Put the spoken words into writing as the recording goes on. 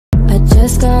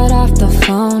just got off the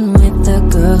phone with the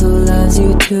girl who loves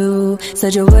you too.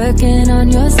 Said you're working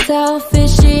on yourself,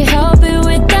 is she helping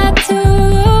with that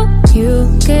too? You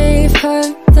gave her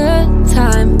the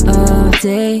time of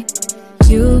day.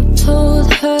 You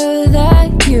told her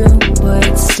that you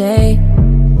would stay.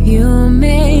 You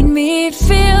made me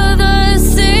feel the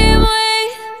same way.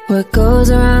 What goes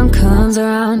around comes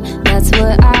around, that's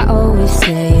what I always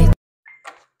say.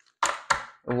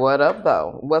 What up,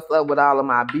 though? What's up with all of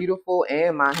my beautiful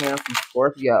and my handsome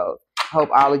Scorpios? Hope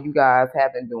all of you guys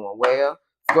have been doing well.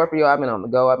 Scorpio, I've been on the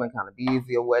go. I've been kind of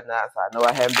busy or whatnot, so I know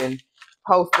I haven't been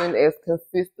posting as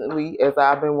consistently as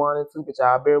I've been wanting to, but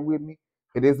y'all bear with me.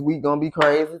 This week gonna be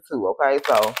crazy too, okay?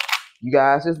 So you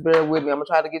guys just bear with me. I'm gonna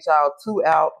try to get y'all 2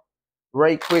 out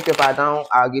right quick. If I don't,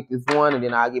 I'll get this 1 and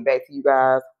then I'll get back to you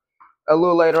guys a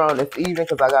little later on this evening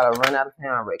because I gotta run out of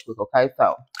town right quick, okay?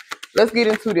 So let's get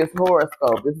into this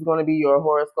horoscope. This is going to be your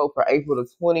horoscope for April the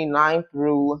 29th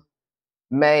through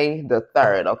May the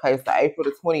 3rd. Okay, so April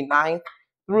the 29th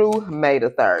through May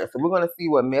the 3rd. So we're going to see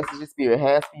what messages Spirit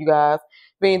has for you guys.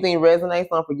 If anything resonates,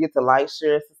 don't forget to like,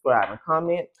 share, subscribe, and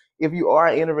comment. If you are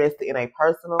interested in a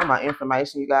personal, my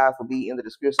information, you guys, will be in the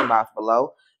description box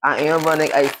below. I am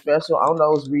running a special on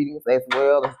those readings as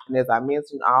well. And as I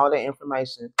mentioned, all the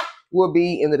information will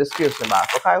be in the description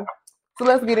box, okay? So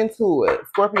let's get into it.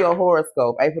 Scorpio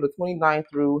horoscope, April the 29th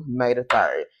through May the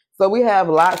 3rd. So we have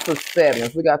lots of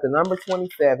 7s. We got the number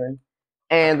 27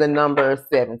 and the number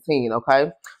 17,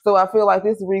 okay? So I feel like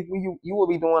this week you will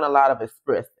be doing a lot of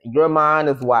expressing. Your mind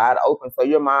is wide open. So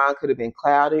your mind could have been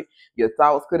clouded. Your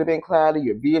thoughts could have been clouded.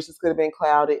 Your visions could have been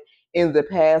clouded in the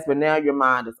past, but now your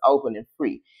mind is open and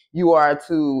free. You are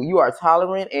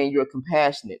tolerant and you're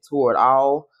compassionate toward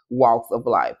all walks of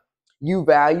life. You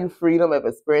value freedom of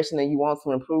expression and you want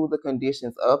to improve the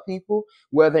conditions of people,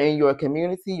 whether in your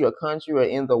community, your country, or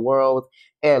in the world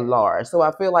at large. So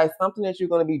I feel like something that you're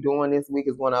going to be doing this week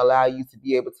is going to allow you to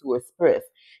be able to express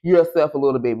yourself a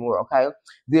little bit more, okay?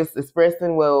 This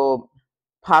expressing will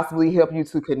possibly help you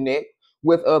to connect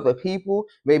with other people.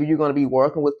 Maybe you're going to be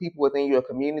working with people within your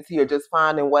community or just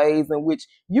finding ways in which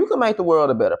you can make the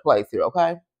world a better place here,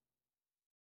 okay?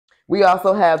 We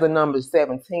also have the number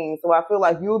 17, so I feel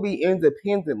like you'll be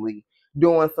independently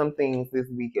doing some things this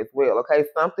week as well, okay?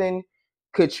 Something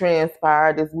could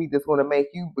transpire this week that's going to make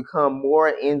you become more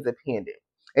independent,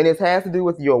 and it has to do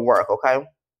with your work, okay?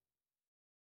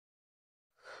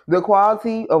 The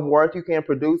quality of work you can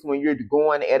produce when you're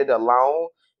going at it alone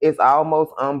is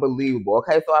almost unbelievable,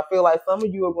 okay? So I feel like some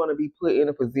of you are going to be put in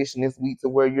a position this week to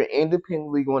where you're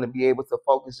independently going to be able to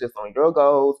focus just on your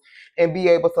goals and be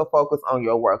able to focus on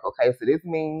your work, okay? So this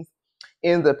means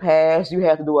in the past, you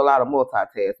have to do a lot of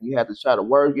multitasking. You have to try to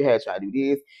work, you have to try to do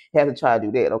this, you have to try to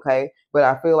do that, okay? But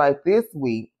I feel like this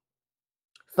week,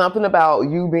 something about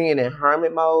you being in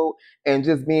hermit mode and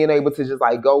just being able to just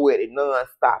like go with it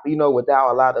nonstop, you know,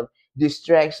 without a lot of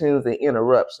distractions and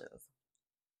interruptions.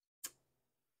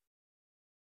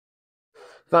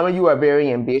 Some of you are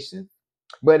very ambitious,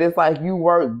 but it's like you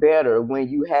work better when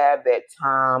you have that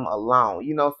time alone.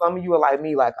 You know, some of you are like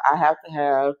me, like I have to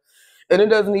have, and it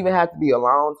doesn't even have to be a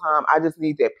long time. I just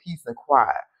need that peace and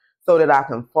quiet so that I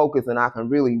can focus and I can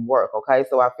really work, okay?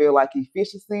 So I feel like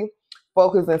efficiency,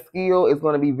 focus, and skill is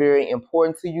going to be very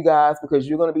important to you guys because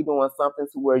you're going to be doing something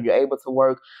to where you're able to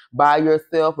work by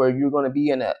yourself or you're going to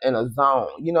be in a zone,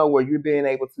 you know, where you're being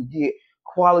able to get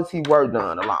quality work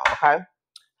done alone, okay?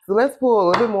 So let's pull a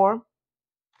little bit more.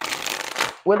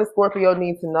 What does Scorpio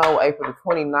need to know April the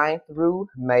 29th through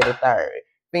May the 3rd?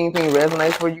 If anything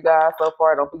resonates for you guys so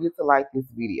far, don't forget to like this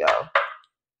video.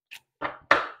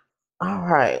 All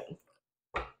right.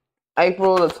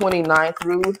 April the 29th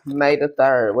through May the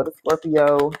 3rd. What does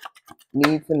Scorpio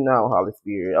need to know, Holy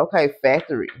Spirit? Okay,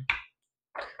 factory.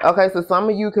 Okay, so some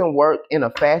of you can work in a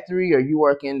factory or you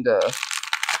work in the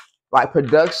like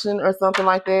production or something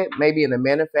like that. Maybe in a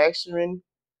manufacturing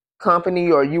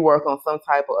company or you work on some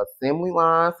type of assembly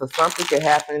line. So something could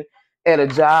happen at a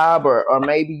job or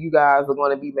maybe you guys are going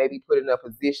to be maybe put in a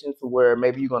position to where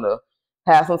maybe you're going to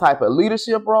have some type of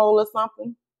leadership role or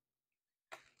something.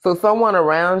 So someone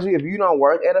around you, if you don't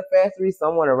work at a factory,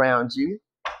 someone around you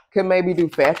can maybe do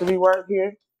factory work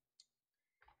here.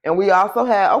 And we also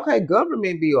have, okay,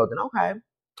 government building. Okay.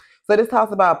 So this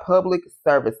talks about public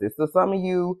services. So some of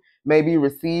you may be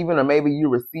receiving or maybe you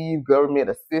receive government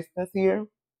assistance here.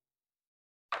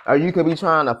 Or you could be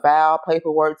trying to file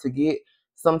paperwork to get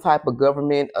some type of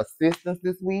government assistance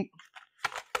this week.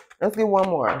 Let's get one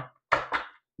more.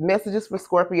 Messages for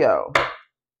Scorpio.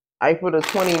 April the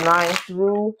 29th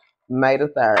through May the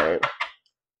 3rd.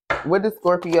 What does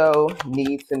Scorpio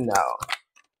need to know?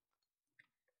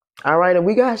 All right, and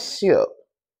we got ship.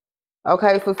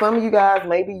 Okay, so some of you guys,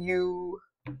 maybe you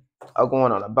are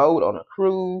going on a boat, on a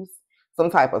cruise,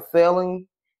 some type of sailing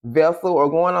vessel, or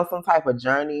going on some type of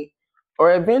journey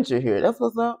or adventure here. That's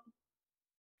what's up.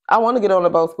 I want to get on a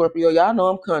boat, Scorpio. Y'all know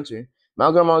I'm country.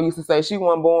 My grandma used to say she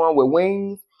wasn't born with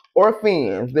wings or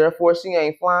fins. Therefore, she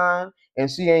ain't flying and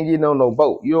she ain't getting on no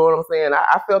boat. You know what I'm saying?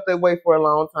 I felt that way for a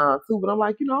long time too, but I'm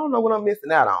like, I don't know what I'm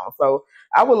missing out on. So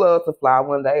I would love to fly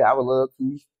one day. I would love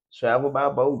to travel by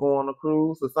boat, go on a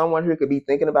cruise. So someone here could be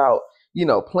thinking about,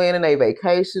 planning a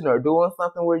vacation or doing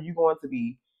something where you're going to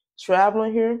be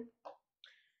traveling here.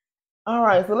 All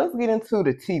right, so let's get into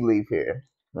the tea leaf here.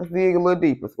 Let's dig a little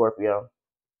deeper, Scorpio.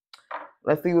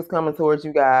 Let's see what's coming towards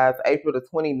you guys April the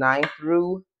 29th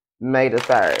through May the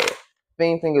 3rd. If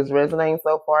anything is resonating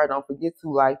so far, don't forget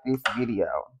to like this video.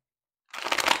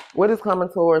 What is coming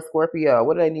towards Scorpio?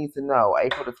 What do they need to know?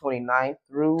 April the 29th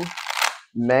through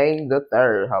May the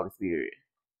 3rd, Holy Spirit.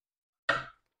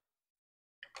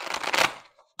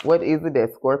 What is it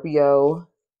that Scorpio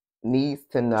needs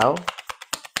to know?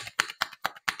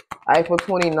 April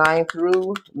 29th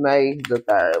through May the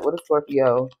 3rd. What does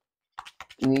Scorpio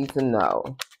need to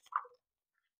know?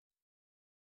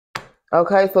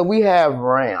 Okay, so we have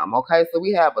Ram. Okay, so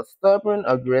we have a stubborn,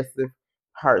 aggressive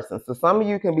person. So some of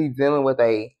you can be dealing with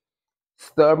a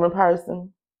stubborn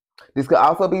person. This could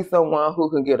also be someone who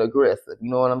can get aggressive. You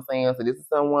know what I'm saying? So this is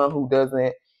someone who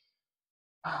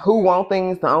want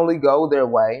things to only go their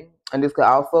way. And this could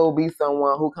also be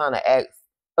someone who kind of acts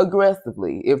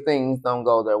aggressively if things don't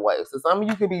go their way. So some of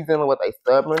you could be dealing with a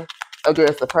stubborn,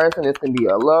 aggressive person. This can be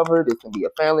a lover. This can be a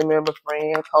family member,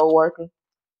 friend, co-worker.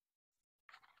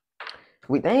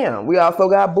 We also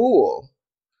got bull.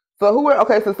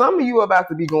 So so some of you are about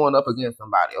to be going up against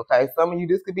somebody, okay? Some of you,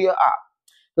 this could be an op.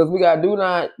 Because we got do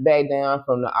not back down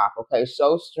from the op, okay?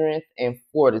 Show strength and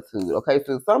fortitude, okay?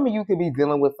 So some of you could be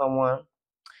dealing with someone,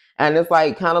 and it's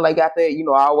like, kind of like got that,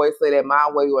 I always say that my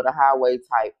way or the highway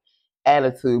type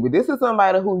attitude. But this is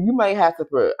somebody who you may have to,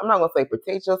 I'm not going to say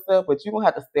protect yourself, but you're going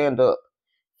to have to stand up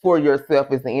for yourself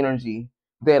as the energy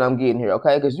that I'm getting here,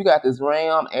 okay? Because you got this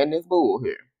ram and this bull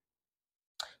here.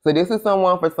 So this is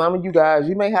someone, for some of you guys,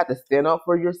 you may have to stand up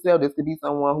for yourself. This could be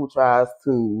someone who tries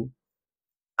to,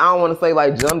 I don't want to say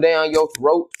like jump down your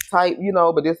throat type,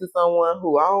 but this is someone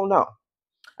who, I don't know.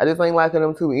 I just ain't liking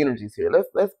them two energies here.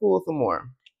 Let's pull some more.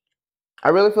 I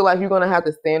really feel like you're going to have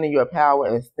to stand in your power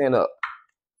and stand up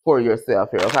for yourself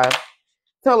here, okay?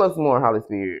 Tell us more, Holy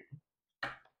Spirit.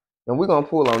 And we're going to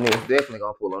pull on this. Definitely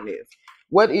going to pull on this.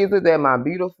 What is it that my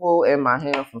beautiful and my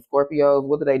handsome Scorpios,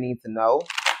 what do they need to know?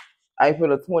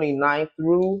 April the 29th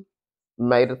through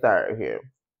May the 3rd here.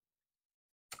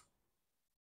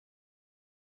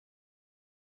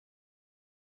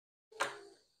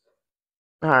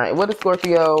 All right, what does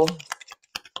Scorpio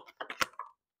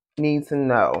need to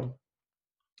know?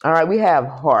 All right, we have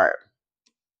heart.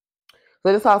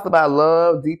 So this talks about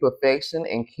love, deep affection,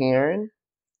 and caring.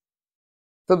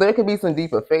 So there could be some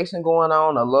deep affection going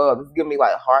on, or love. This is giving me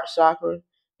like heart chakra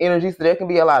energy. So there can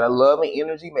be a lot of love and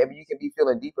energy. Maybe you can be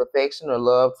feeling deep affection or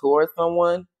love towards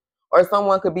someone. Or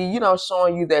someone could be,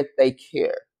 showing you that they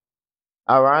care.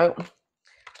 All right.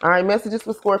 All right, messages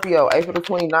for Scorpio, April the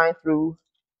 29th through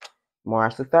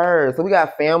March the 3rd. So we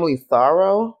got family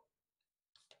sorrow.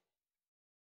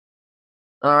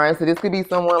 All right, so this could be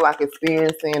someone like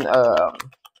experiencing like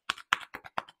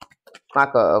I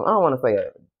don't want to say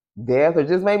a death, or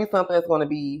just maybe something that's going to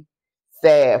be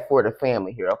sad for the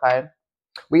family here, okay?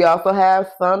 We also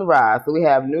have sunrise. So we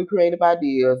have new creative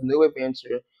ideas, new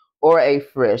adventure, or a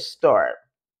fresh start.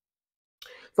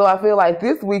 So I feel like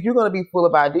this week you're going to be full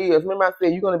of ideas. Remember I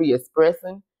said you're going to be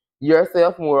expressing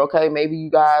yourself more, okay? Maybe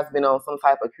you guys been on some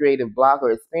type of creative block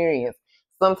or experience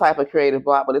some type of creative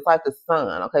block, but it's like the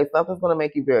sun, okay? Something's going to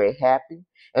make you very happy.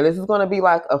 And this is going to be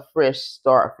like a fresh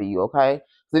start for you, okay?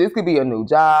 So this could be a new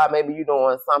job. Maybe you're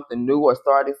doing something new or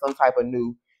starting some type of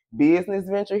new business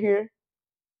venture here.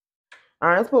 All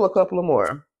right, let's pull a couple of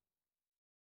more.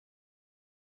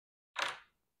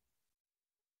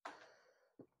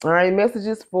 All right,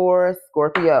 messages for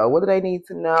Scorpio. What do they need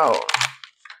to know?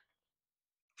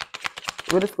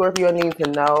 What does Scorpio need to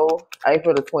know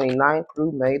April the 29th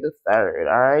through May the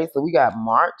 3rd? All right, so we got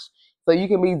March. So you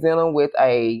can be dealing with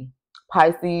a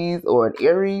Pisces or an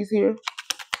Aries here.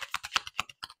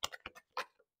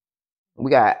 We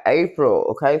got April,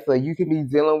 okay? So you can be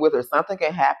dealing with, or something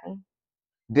can happen.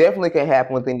 Definitely can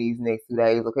happen within these next 2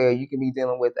 days, okay? Or you can be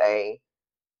dealing with a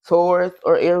Taurus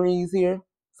or Aries here.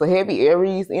 So heavy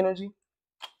Aries energy.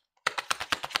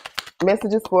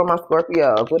 Messages for my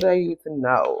Scorpios. What do they need to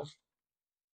know?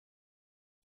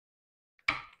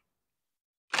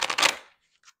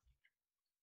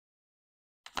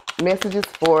 Messages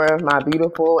for my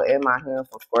beautiful and my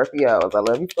handsome Scorpios. I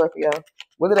love you, Scorpio.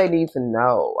 What do they need to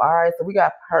know? All right, so we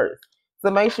got purse.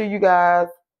 So make sure you guys,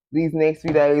 these next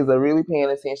few days, are really paying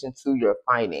attention to your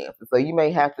finances. So you may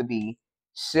have to be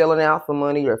shelling out some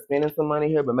money or spending some money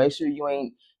here, but make sure you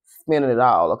ain't spending it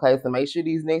all, okay? So make sure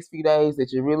these next few days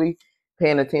that you're really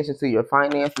paying attention to your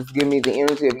finances. Give me the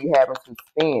energy of you having to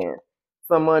spend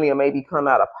some money or maybe come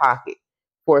out of pocket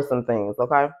for some things,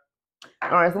 okay?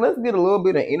 All right, so let's get a little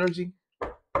bit of energy.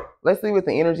 Let's see what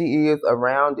the energy is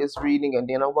around this reading, and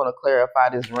then I'm going to clarify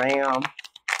this ram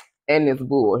and this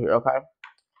bull here, okay?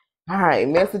 All right,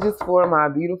 messages for my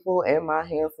beautiful and my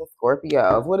handsome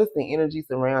Scorpios. What is the energy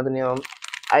surrounding them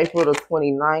April the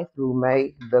 29th through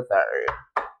May the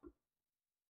 3rd?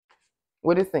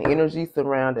 What is the energy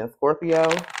surrounding Scorpio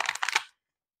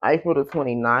April the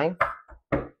 29th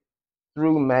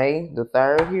through May the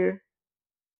 3rd here?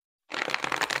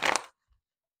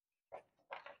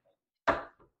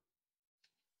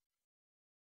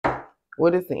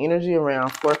 What is the energy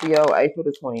around Scorpio April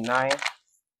the 29th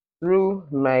through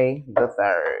May the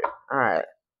 3rd? All right,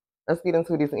 let's get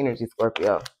into this energy,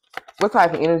 Scorpio. What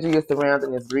type of energy is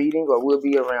surrounding this reading or will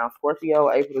be around Scorpio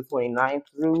April the 29th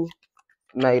through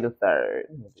May the 3rd?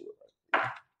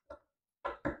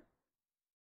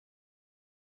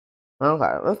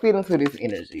 Okay, let's get into this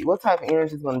energy. What type of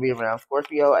energy is going to be around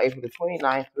Scorpio April the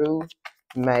 29th through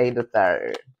May the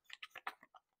 3rd?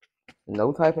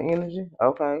 No type of energy?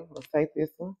 Okay, let's take this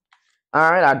one.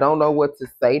 All right, I don't know what to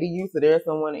say to you. So there's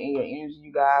someone in your energy,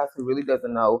 you guys, who really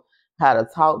doesn't know how to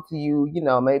talk to you, you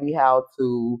know, maybe how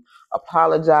to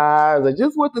apologize or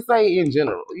just what to say in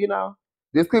general, you know.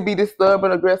 This could be this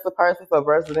stubborn, aggressive person, so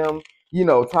versus them, you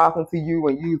know, talking to you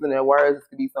and using their words. This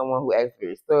could be someone who acts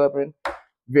very stubborn,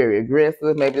 very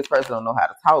aggressive. Maybe this person don't know how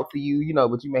to talk to you, you know,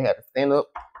 but you may have to stand up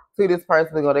to this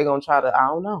person. They're going to try to, I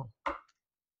don't know.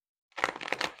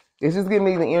 It's just giving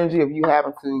me the energy of you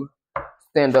having to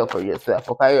stand up for yourself,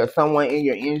 okay? Or someone in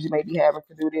your energy may be having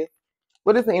to do this.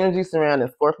 What is the energy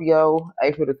surrounding Scorpio,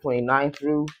 April the 29th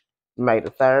through May the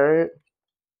 3rd?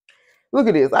 Look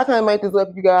at this. I can't make this up,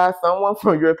 you guys. Someone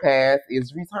from your past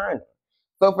is returning.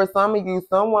 So for some of you,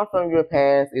 someone from your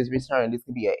past is returning. This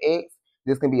could be an ex.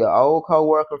 This could be an old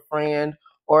coworker, friend,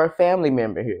 or a family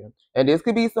member here. And this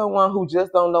could be someone who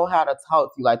just don't know how to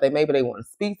talk to you. Like maybe they want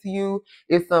to speak to you.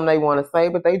 It's something they want to say,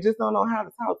 but they just don't know how to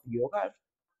talk to you, okay?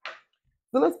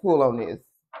 So let's pull on this.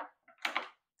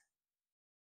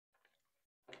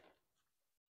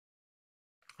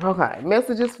 Okay,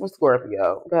 messages for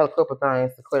Scorpio. Got a couple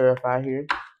things to clarify here.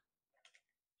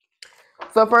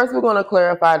 So first, we're going to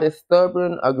clarify this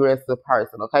stubborn, aggressive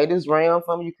person. Okay, this ram,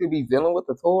 some of you could be dealing with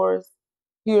the Taurus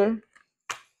here.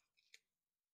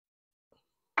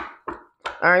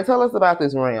 All right, tell us about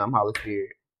this ram, Holy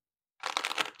Spirit.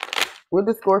 What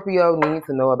does Scorpio need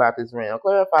to know about this ram?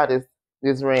 Clarify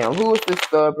this ram. Who is this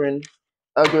stubborn,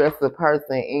 aggressive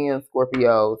person in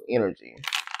Scorpio's energy?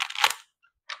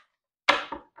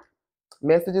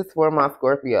 Messages for my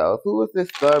Scorpios. Who is this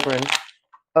stubborn,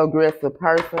 aggressive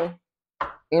person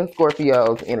in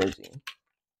Scorpio's energy?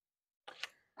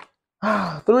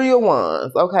 3 of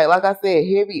Wands. Okay, like I said,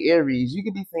 heavy Aries. You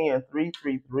could be seeing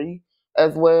 333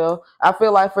 as well. I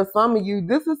feel like for some of you,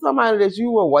 this is somebody that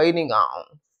you were waiting on.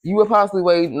 You were possibly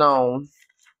waiting on,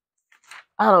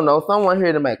 I don't know, someone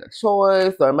here to make a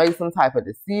choice or make some type of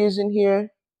decision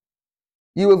here.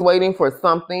 You was waiting for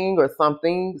something or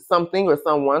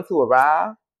someone to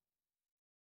arrive.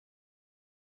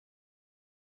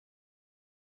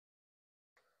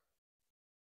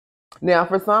 Now,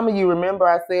 for some of you, remember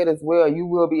I said as well, you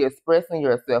will be expressing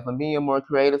yourself and being more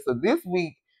creative. So this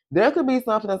week, there could be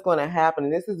something that's going to happen,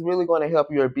 and this is really going to help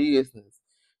your business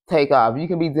take off. You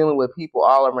can be dealing with people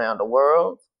all around the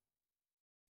world.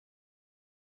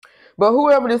 But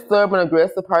whoever this stubborn,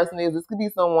 aggressive person is, this could be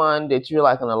someone that you're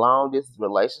like in a long-distance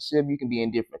relationship. You can be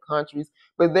in different countries,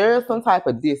 but there is some type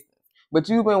of distance. But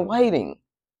you've been waiting,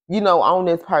 you know, on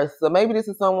this person. So maybe this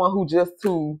is someone who just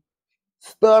too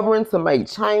stubborn to make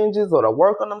changes or to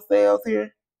work on themselves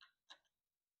here.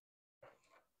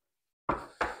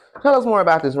 Tell us more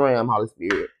about this ram, Holy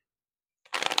Spirit.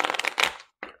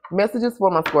 Messages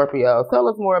for my Scorpio. Tell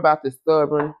us more about this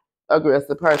stubborn,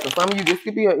 aggressive person. Some of you, this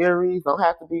could be an Aries, don't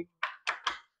have to be.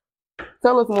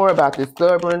 Tell us more about this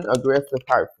stubborn, aggressive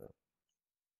person.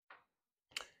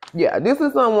 Yeah, this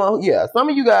is someone, some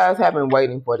of you guys have been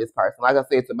waiting for this person. Like I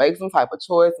said, to make some type of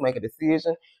choice, make a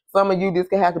decision. Some of you, this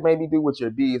could have to maybe do with your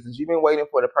business. You've been waiting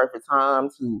for the perfect time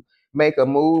to make a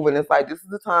move, and it's like this is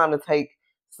the time to take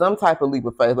some type of leap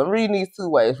of faith. I'm reading these two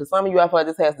ways. For some of you, I feel like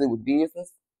this has to do with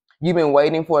business. You've been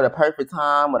waiting for the perfect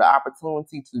time or the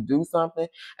opportunity to do something.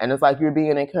 And it's like you're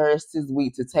being encouraged this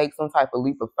week to take some type of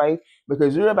leap of faith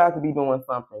because you're about to be doing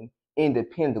something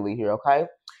independently here, okay?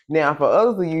 Now, for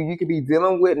others of you, you could be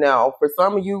dealing with now, for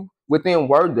some of you within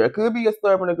work, there could be a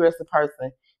stubborn, aggressive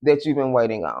person that you've been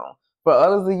waiting on. For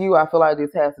others of you, I feel like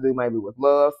this has to do maybe with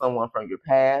love, someone from your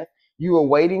past. You were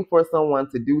waiting for someone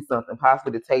to do something,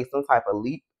 possibly to take some type of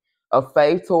leap of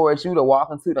faith towards you to walk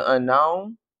into the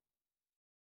unknown.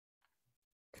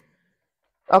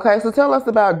 Okay, so tell us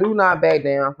about do not back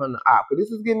down from the op.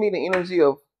 This is giving me the energy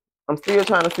of I'm still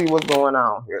trying to see what's going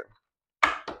on here.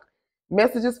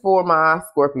 Messages for my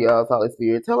Scorpios, Holy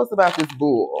Spirit. Tell us about this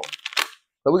bull.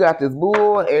 So we got this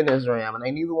bull and this ram, and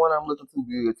they neither one of them looking too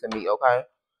good to me, okay?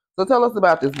 So tell us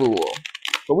about this bull.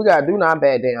 So we got do not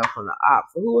back down from the op.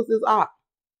 So who is this op?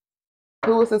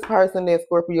 Who is this person that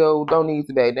Scorpio don't need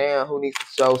to back down, who needs to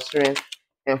show strength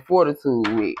and fortitude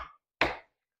with?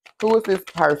 Who is this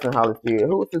person, Holy Spirit?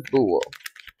 Who is this bull?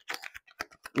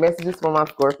 Messages from my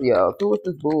Scorpios. Who is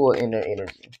this bull in their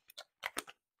energy?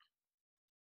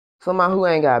 Someone who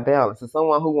ain't got balance. So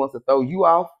someone who wants to throw you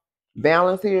off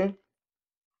balance here.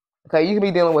 Okay, you can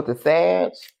be dealing with the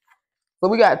Sag. So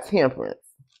we got Temperance.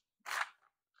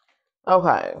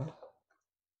 Okay.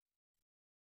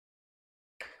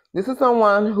 This is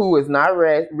someone who is not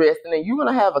resting, and you're going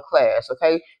to have a clash,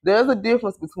 okay? There's a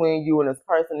difference between you and this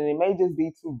person, and it may just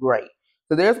be too great.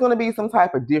 So there's going to be some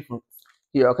type of difference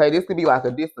here, okay? This could be like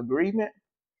a disagreement.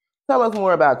 Tell us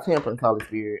more about Temperance, Holy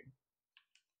Spirit.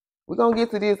 We're going to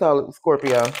get to this,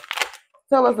 Scorpio.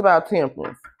 Tell us about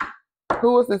Temperance.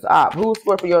 Who is this op? Who is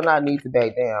Scorpio not need to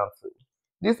back down to?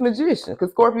 This Magician.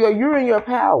 Because Scorpio, you're in your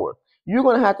power. You're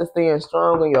going to have to stand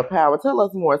strong in your power. Tell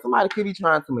us more. Somebody could be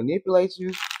trying to manipulate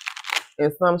you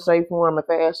in some shape, form, or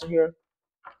fashion here.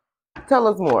 Tell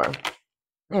us more.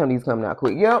 Damn, these coming out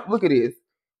quick. Yep, look at this.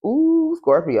 Ooh,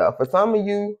 Scorpio. For some of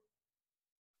you,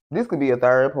 this could be a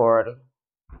third party.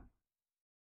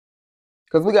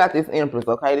 Because we got this Empress,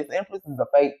 okay? This Empress is a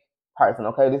fake person,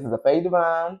 okay? This is a fake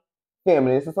divine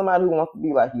feminine. This is somebody who wants to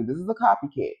be like you. This is a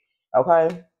copycat,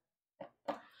 okay?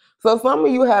 So some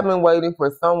of you have been waiting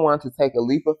for someone to take a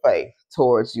leap of faith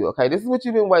towards you, okay? This is what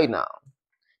you've been waiting on.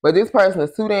 But this person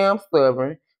is too damn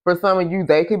stubborn. For some of you,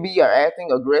 they could be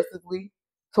acting aggressively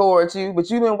towards you, but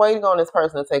you've been waiting on this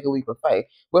person to take a leap of faith.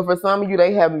 But for some of you,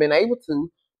 they haven't been able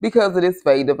to because of this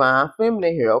fake divine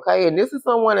feminine here, okay? And this is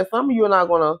someone that some of you are not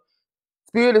going to,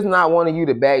 Spirit is not wanting you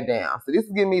to back down. So this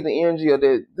is giving me the energy of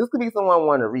this. This could be someone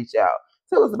wanting to reach out.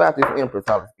 Tell us about this Empress,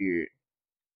 Holy Spirit.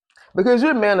 Because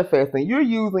you're manifesting, you're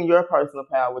using your personal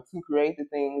power to create the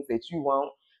things that you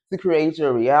want, to create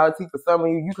your reality. For some of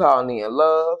you, you calling in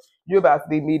love. You're about to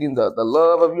be meeting the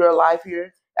love of your life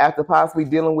here after possibly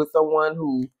dealing with someone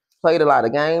who played a lot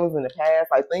of games in the past.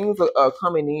 Like things are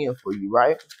coming in for you,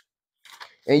 right?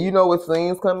 And you know when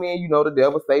things come in, you know the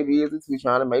devil stay busy too,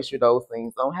 trying to make sure those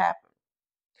things don't happen.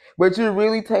 But you're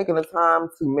really taking the time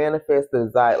to manifest the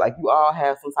desire. Like you all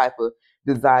have some type of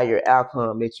desired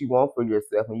outcome that you want for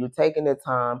yourself. And you're taking the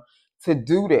time to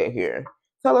do that here.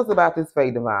 Tell us about this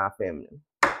fake divine feminine.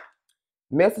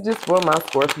 Messages for my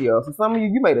Scorpio. So some of you,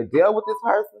 you may have dealt with this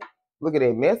person. Look at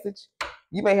that message.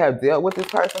 You may have dealt with this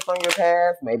person from your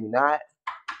past. Maybe not.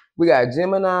 We got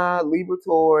Gemini, Libra,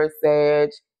 Taurus, Sag,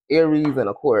 Aries, and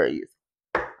Aquarius.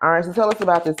 All right, so tell us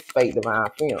about this fake divine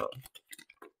feminine.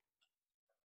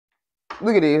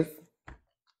 Look at this.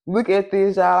 Look at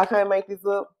this, y'all. I can't make this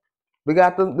up. We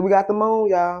got the moon,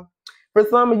 y'all. For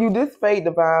some of you, this fake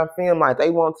divine femme, like they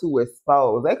want to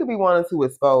expose. They could be wanting to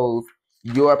expose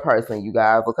your person, you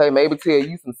guys. Okay, maybe tell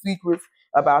you some secrets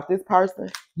about this person.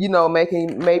 You know,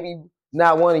 maybe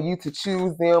not wanting you to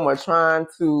choose them or trying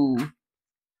to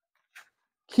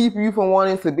keep you from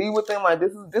wanting to be with them. Like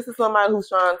this is somebody who's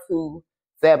trying to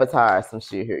sabotage some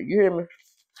shit here. You hear me?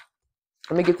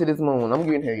 Let me get to this moon. I'm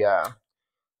getting here, y'all.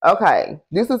 Okay,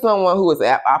 this is someone who is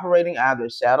operating either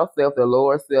shadow self, their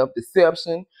lower self,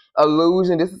 deception,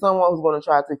 illusion. This is someone who's going to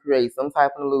try to create some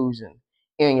type of illusion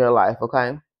in your life,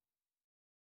 okay?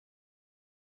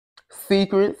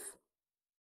 Secrets.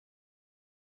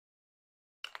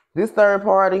 This third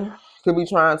party could be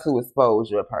trying to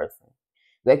expose your person.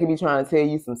 They could be trying to tell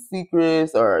you some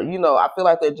secrets or, you know, I feel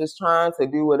like they're just trying to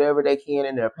do whatever they can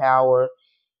in their power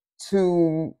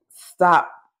to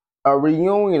stop a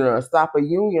reunion or stop a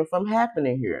union from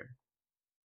happening here.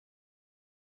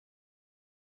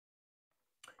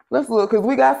 Let's look, because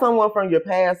we got someone from your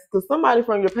past, because somebody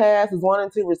from your past is wanting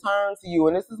to return to you,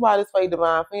 and this is why this fake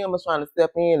divine femme is trying to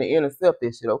step in and intercept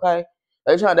this shit, okay?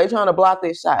 They trying to block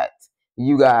this shot,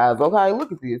 you guys, okay?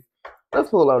 Look at this.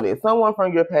 Let's pull on this. Someone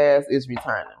from your past is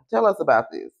returning. Tell us about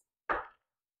this.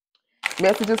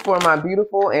 Messages for my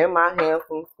beautiful and my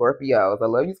handsome Scorpios. I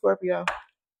love you, Scorpio.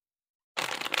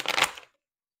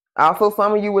 Also,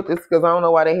 some of you with this, because I don't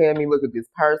know why they had me look at this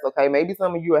purse, okay? Maybe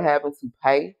some of you are having to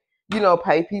pay,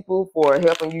 pay people for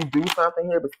helping you do something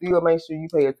here, but still make sure you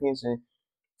pay attention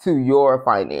to your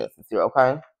finances here,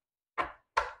 okay?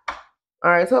 All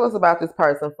right, tell us about this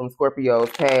person from Scorpio's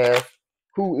past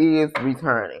who is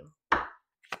returning.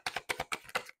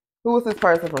 Who is this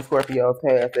person from Scorpio's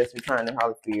past that's returning,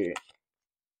 Holy Spirit?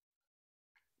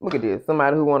 Look at this.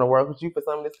 Somebody who want to work with you for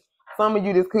some of this. Some of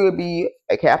you, this could be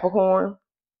a Capricorn.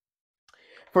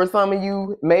 For some of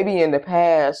you, maybe in the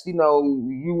past,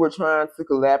 you were trying to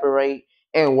collaborate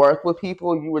and work with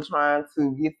people. You were trying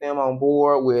to get them on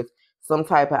board with some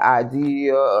type of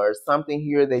idea or something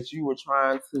here that you were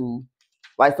trying to,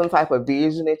 like some type of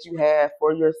vision that you had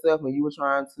for yourself, and you were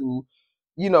trying to,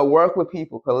 work with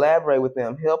people, collaborate with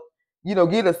them, help,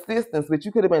 get assistance, but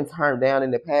you could have been turned down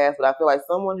in the past. But I feel like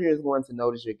someone here is going to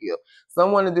notice your gift.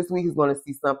 Someone in this week is going to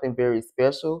see something very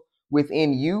special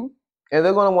within you, and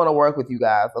they're going to want to work with you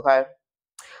guys, okay?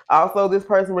 Also, this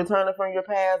person returning from your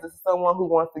past, this is someone who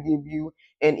wants to give you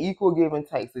an equal give and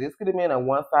take. So this could have been a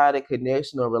one-sided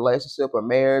connection or relationship or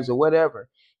marriage or whatever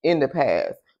in the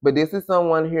past. But this is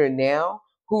someone here now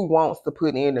who wants to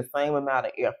put in the same amount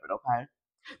of effort, okay?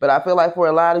 But I feel like for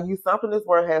a lot of you, something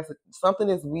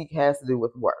this week has to do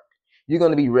with work. You're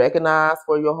going to be recognized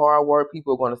for your hard work.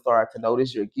 People are going to start to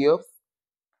notice your gifts,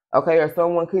 okay? Or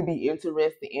someone could be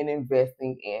interested in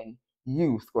investing in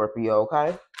you, Scorpio,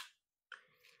 okay?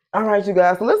 All right, you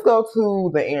guys, so let's go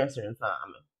to the answering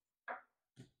time.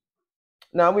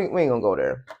 No, we ain't going to go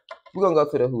there. We're going to go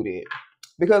to the who did.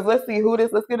 Because let's see who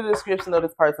this, let's get a description of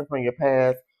this person from your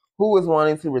past, who is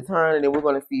wanting to return, and then we're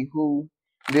going to see who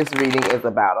this reading is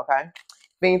about, okay?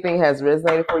 If anything has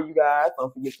resonated for you guys,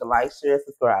 don't forget to like, share,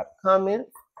 subscribe, comment.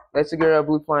 Let your girl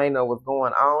Blue Flame know what's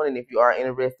going on. And if you are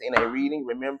interested in a reading,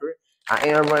 remember, I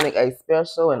am running a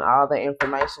special, and all the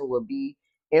information will be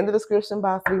in the description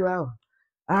box below.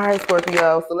 All right,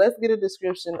 Scorpio, so let's get a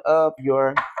description of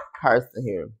your person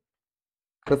here.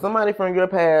 Because somebody from your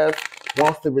past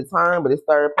wants to return, but this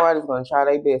third party is going to try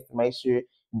their best to make sure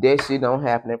that shit don't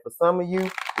happen. And for some of you,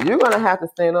 you're going to have to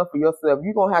stand up for yourself.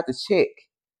 You're going to have to check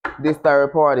this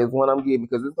third party is what I'm getting,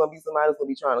 because it's going to be somebody that's going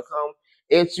to be trying to come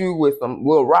at you with some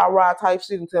little rah-rah type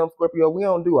shit and tell them, Scorpio, we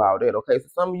don't do all that, okay? So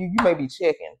some of you, you may be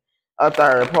checking a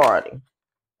third party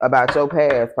about your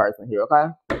past person here,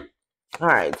 okay? All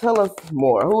right, tell us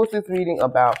more. Who is this reading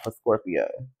about for Scorpio?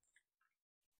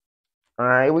 All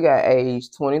right, we got age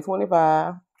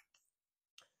 20-25.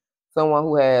 Someone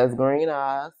who has green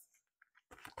eyes.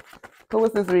 Who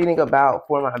is this reading about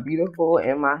for my beautiful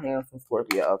and my handsome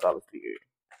Scorpio? Holy Spirit.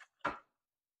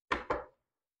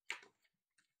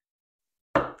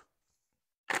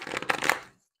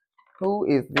 Who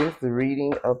is this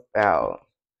reading about?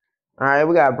 All right,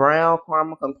 we got brown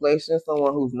caramel complexion.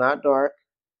 Someone who's not dark,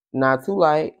 not too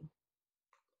light.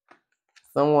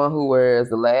 Someone who wears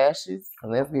the lashes.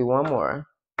 And let's get one more.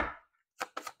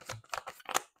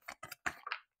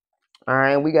 All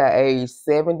right, we got age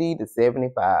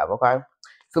 70-75, okay?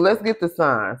 So let's get the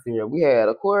signs here. We had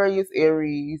Aquarius,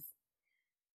 Aries,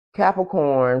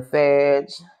 Capricorn, Sag,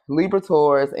 Libra,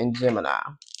 Taurus, and Gemini.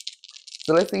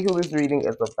 So let's see who this reading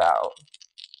is about.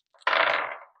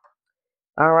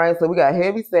 All right, so we got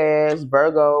heavy Sag,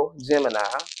 Virgo, Gemini.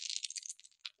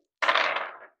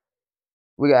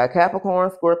 We got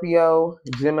Capricorn, Scorpio,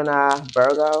 Gemini,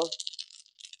 Virgo.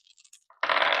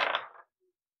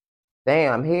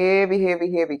 Damn,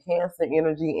 heavy Cancer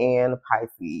energy and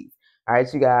Pisces. All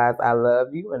right, you guys, I love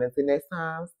you. And until next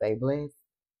time, stay blessed.